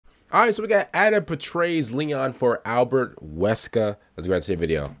All right, so we got Ada portrays Leon for Albert Wesker. Let's go ahead and see a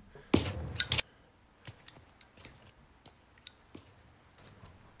video.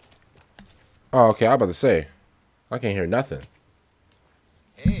 Oh, okay. I was about to say, I can't hear nothing.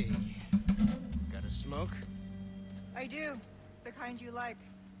 Hey, got a smoke? I do. The kind you like.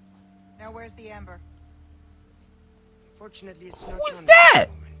 Now where's the amber? Fortunately, it's not. What's that?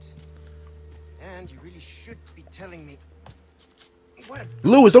 And you really should be telling me. What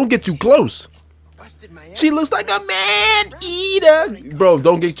Lewis, don't get too close. busted my ass. She looks like a man eater. Bro,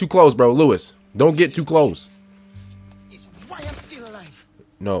 don't get too close, bro. Lewis, don't get too close. Is why I'm still alive.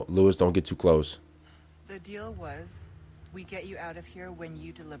 No, Lewis, don't get too close. The deal was, we get you out of here when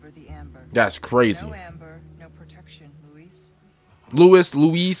you deliver the amber. That's crazy. No amber, no protection, Luis.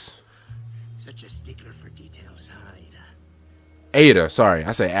 Luis. Such a stickler for details, huh, Ada? Ada, sorry.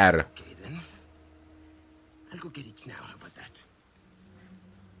 I say Ada. Okay, then. I'll go get it now. How about that?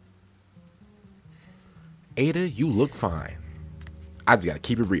 Ada, you look fine. I just gotta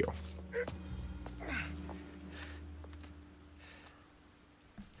keep it real.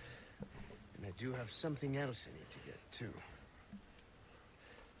 And I do have something else I need to get, too.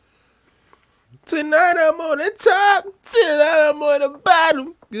 Tonight I'm on the top, tonight I'm on the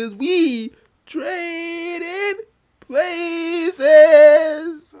bottom, cause we traded places.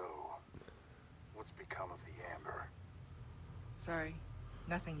 So, what's become of the amber? Sorry,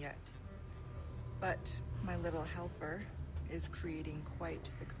 nothing yet. But my little helper is creating quite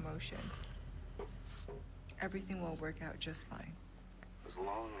the commotion. Everything will work out just fine. As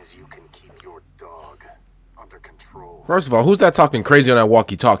long as you can keep your dog under control. First of all, who's that talking crazy on that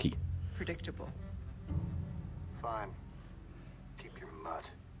walkie-talkie? Predictable. Fine. Keep your mutt.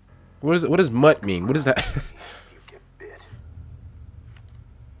 What does mutt mean? What is that? You get bit.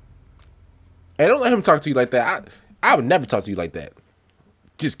 Hey, don't let him talk to you like that. I would never talk to you like that.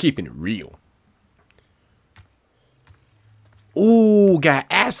 Just keeping it real. Ooh, got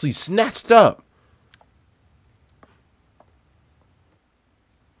Ashley snatched up.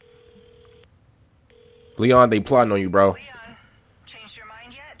 Leon, they plotting on you, bro. Leon, changed your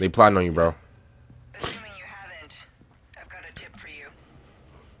mind yet? They plotting on you, bro. Assuming you haven't, I've got a tip for you.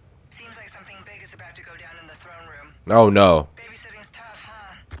 Seems like something big is about to go down in the throne room. Oh, no. Babysitting's tough,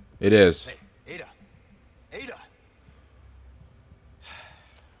 huh? It is. Hey, Ada. Ada.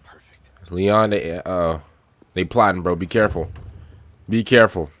 Perfect. Leon, they plotting, bro. Be careful. Be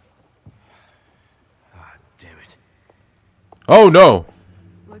careful. Ah, damn it. Oh, no.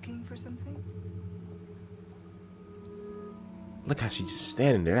 Looking for something? Look how she's just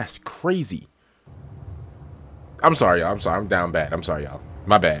standing there. That's crazy. I'm sorry, y'all. I'm sorry. I'm down bad. I'm sorry, y'all.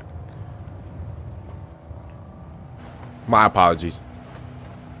 My bad. My apologies.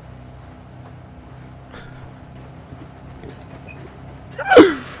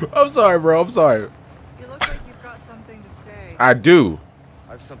 I'm sorry, bro. I'm sorry. You look like you've got something to say. I do.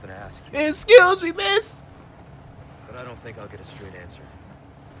 I have something to ask you, Excuse me, miss. but I don't think I'll get a straight answer.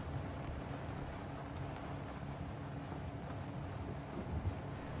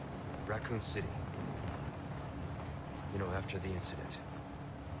 Raccoon City. You know, after the incident,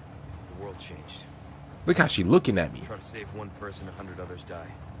 the world changed. Look how she looking at me. Try to save one person, 100 others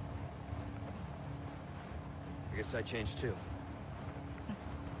die. I guess I changed too.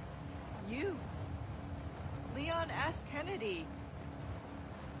 You? Leon S. Kennedy.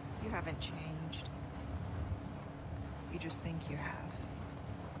 You haven't changed. You just think you have.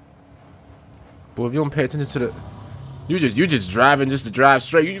 But if you don't pay attention to the, you just driving just to drive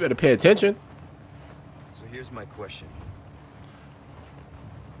straight. You better pay attention. So here's my question.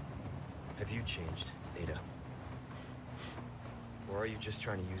 Have you changed, Ada? Or are you just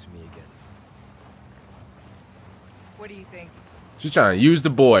trying to use me again? What do you think? She's trying to use the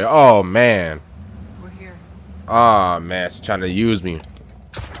boy. Oh man. We're here. Oh man, she's trying to use me.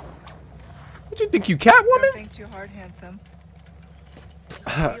 What you think, you Don't Catwoman? think too hard, handsome.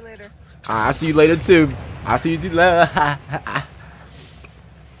 See you later. I'll see you later too. I'll see you later.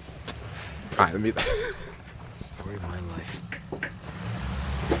 Alright, let me. Story of my life.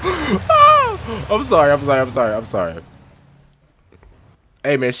 I'm sorry.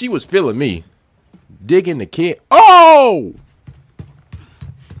 Hey man, she was feeling me. Digging the kid. Oh!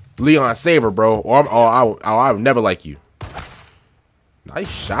 Leon, save her, bro. Or I would never like you. Nice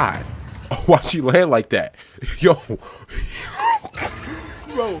shot. Why'd she land like that? Yo.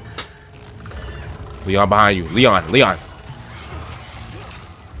 Bro. Leon behind you. Leon.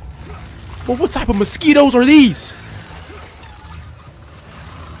 But what type of mosquitoes are these?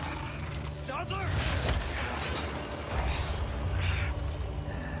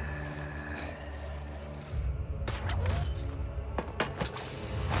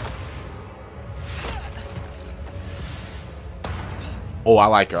 Oh, I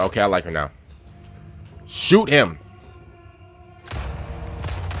like her. Okay, I like her now. Shoot him.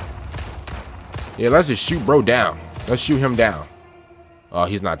 Yeah, let's just shoot bro down. Let's shoot him down. Oh,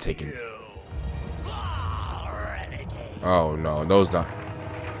 he's not taking. Oh no, those not.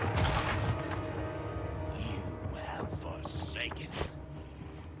 You have forsaken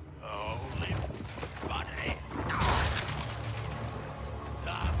only body.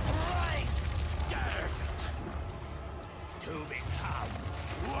 The bright gift to become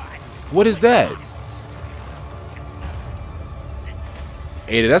one. What is that?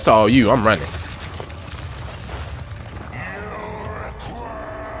 Ada, that's all you. I'm running.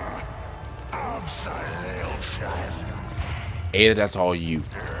 Ada, that's all you.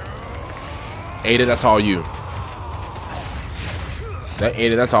 Ada, that's all you.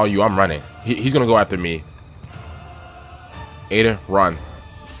 Ada, that's all you. I'm running. He's gonna go after me. Ada, run.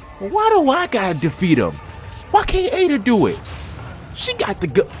 Why do I gotta defeat him? Why can't Ada do it? She got the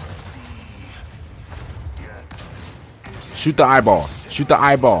gun. Shoot the eyeball. Shoot the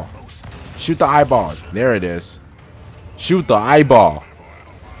eyeball. Shoot the eyeball. There it is. Shoot the eyeball.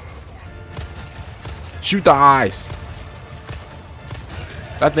 Shoot the eyes.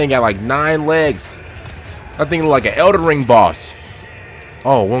 That thing got like 9 legs. That thing look like an Elden Ring boss.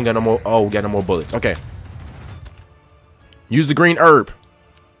 Oh, we don't get no more. Oh, we got no more bullets. Okay. Use the green herb.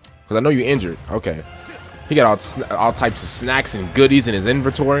 Because I know you're injured. Okay. He got all types of snacks and goodies in his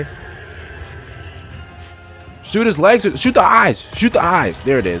inventory. Shoot his legs. Shoot the eyes. Shoot the eyes.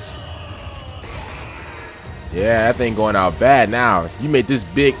 There it is. Yeah, that thing going out bad now. You made this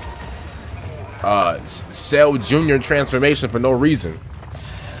big Cell Junior transformation for no reason.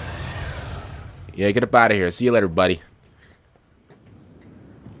 Yeah, get up out of here. See you later, buddy.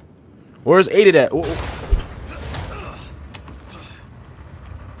 Where's Ada at?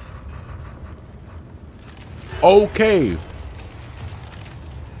 Okay.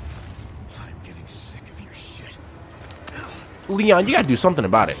 I'm getting sick of your shit. Leon, you gotta do something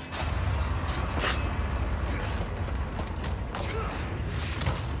about it.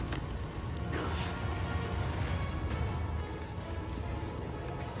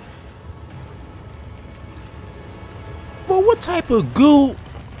 Well, what type of goo?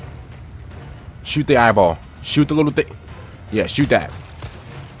 Shoot the eyeball. Shoot the little thing. Yeah, shoot that.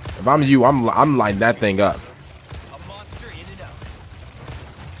 If I'm you, I'm lighting that thing up. A monster in and out.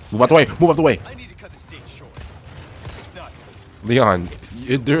 Move out the way. Move out the way. I need to cut this date short. It's not Leon,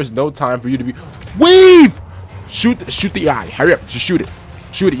 there's no time for you to be. Weave! Shoot the eye. Hurry up. Just shoot it.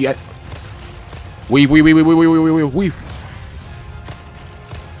 Shoot it. You got it. Weave.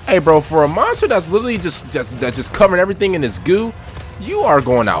 Hey, bro, for a monster that's literally just covering everything in its goo, you are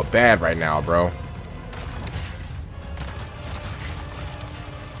going out bad right now, bro.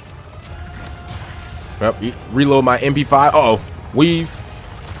 Yep, reload my MP5. Uh-oh.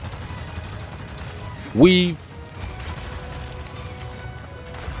 Weave.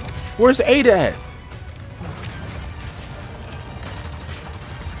 Where's Ada at?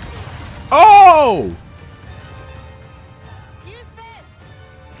 Oh! Use this.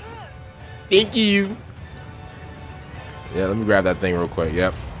 Thank you. Yeah, let me grab that thing real quick.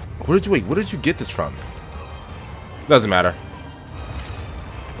 Yep. Where did you get this from? Doesn't matter.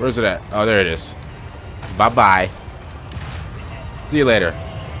 Where's it at? Oh, there it is. Bye-bye. See you later.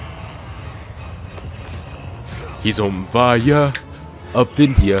 He's on fire. Up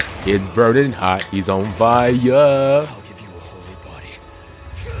in here. It's burning hot. He's on fire. I'll give you a holy body.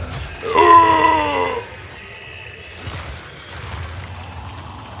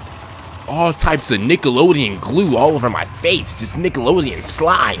 All types of Nickelodeon glue all over my face. Just Nickelodeon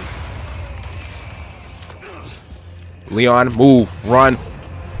slime. Leon, move. Run.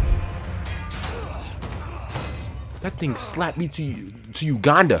 That thing slapped me to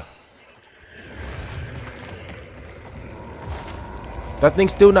Uganda. That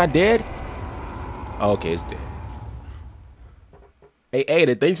thing's still not dead? Oh, okay, it's dead. Hey,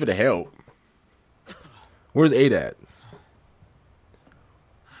 Ada, thanks for the help. Where's Ada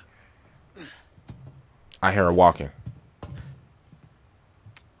at? I hear her walking.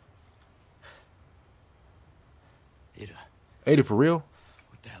 Ada, Ada, for real?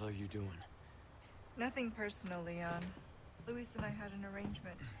 what the hell are you doing? Nothing personal, Leon. Luis and I had an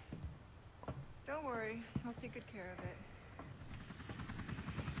arrangement. Don't worry, I'll take good care of it.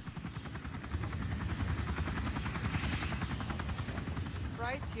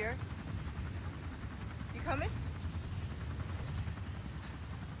 Bride's here. You coming?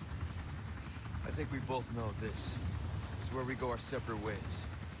 I think we both know this. This is where we go our separate ways.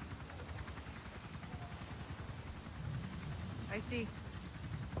 I see.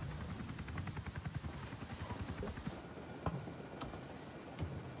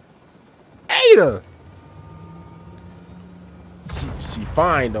 Ada. She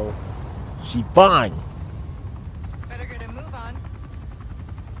fine though. She fine. Better get a move on.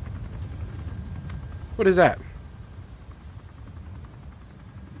 What is that?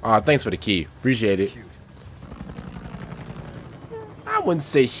 Thanks for the key. Appreciate it. I wouldn't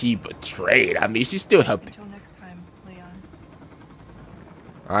say she betrayed. I mean, she still helped. Until next time, Leon.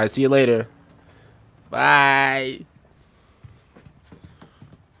 All right, see you later. Bye.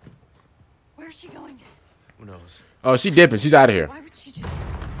 Where's she going? Who knows? Oh, she dipping. She's out of here. Why would she just...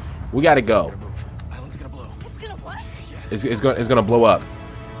 We gotta go. Move. Island's gonna blow. It's gonna what? It's gonna blow up.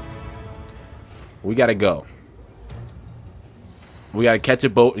 We gotta go. We gotta catch a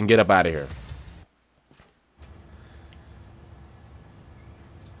boat and get up out of here.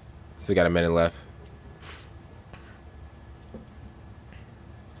 Still got a minute left.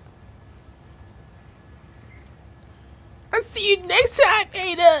 I'll see you next time,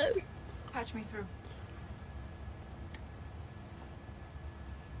 Ada. Patch me through.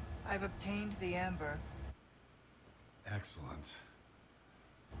 I've obtained the amber. Excellent.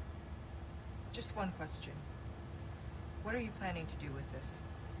 Just one question. What are you planning to do with this?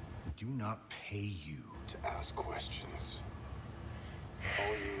 I do not pay you to ask questions.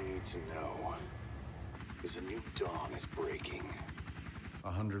 All you need to know is a new dawn is breaking.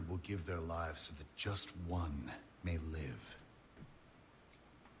 100 will give their lives so that just one may live.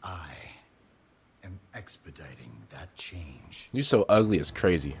 I am expediting that change. You're so ugly, it's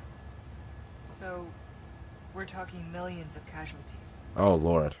crazy. So, we're talking millions of casualties. Oh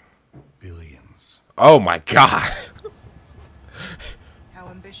Lord. Billions. Oh my God. How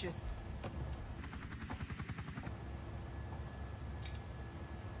ambitious.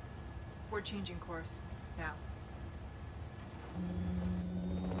 We're changing course now.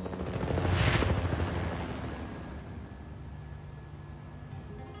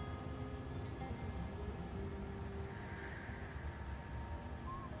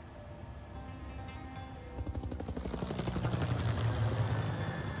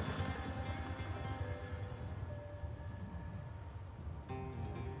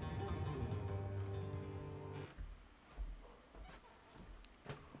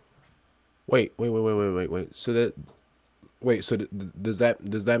 Wait. So that,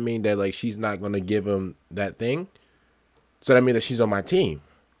 does that mean that like she's not gonna give him that thing? So that means that she's on my team.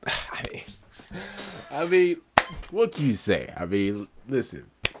 I mean, what can you say? I mean, listen,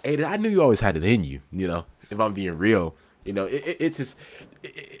 Ada, I knew you always had it in you. You know, if I'm being real, you know, it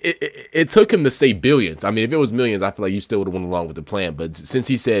took him to say billions. I mean, if it was millions, I feel like you still would have went along with the plan. But since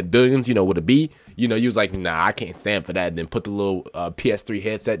he said billions, you know, with a B, you know, you was like, nah, I can't stand for that. And then put the little PS3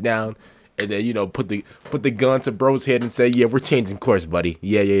 headset down. And then, you know, put the gun to bro's head and say, yeah, we're changing course, buddy.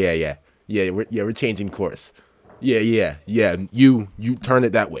 Yeah, we're changing course. Yeah. You turn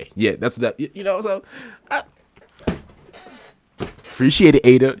it that way. Yeah, that's that. You know, so I appreciate it,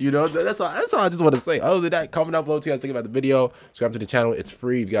 Ada. You know, that's all I just want to say. Other than that, comment down below what you guys think about the video. Subscribe to the channel. It's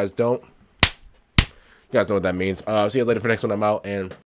free. If you guys don't, you guys know what that means. See you guys later for the next one. I'm out and.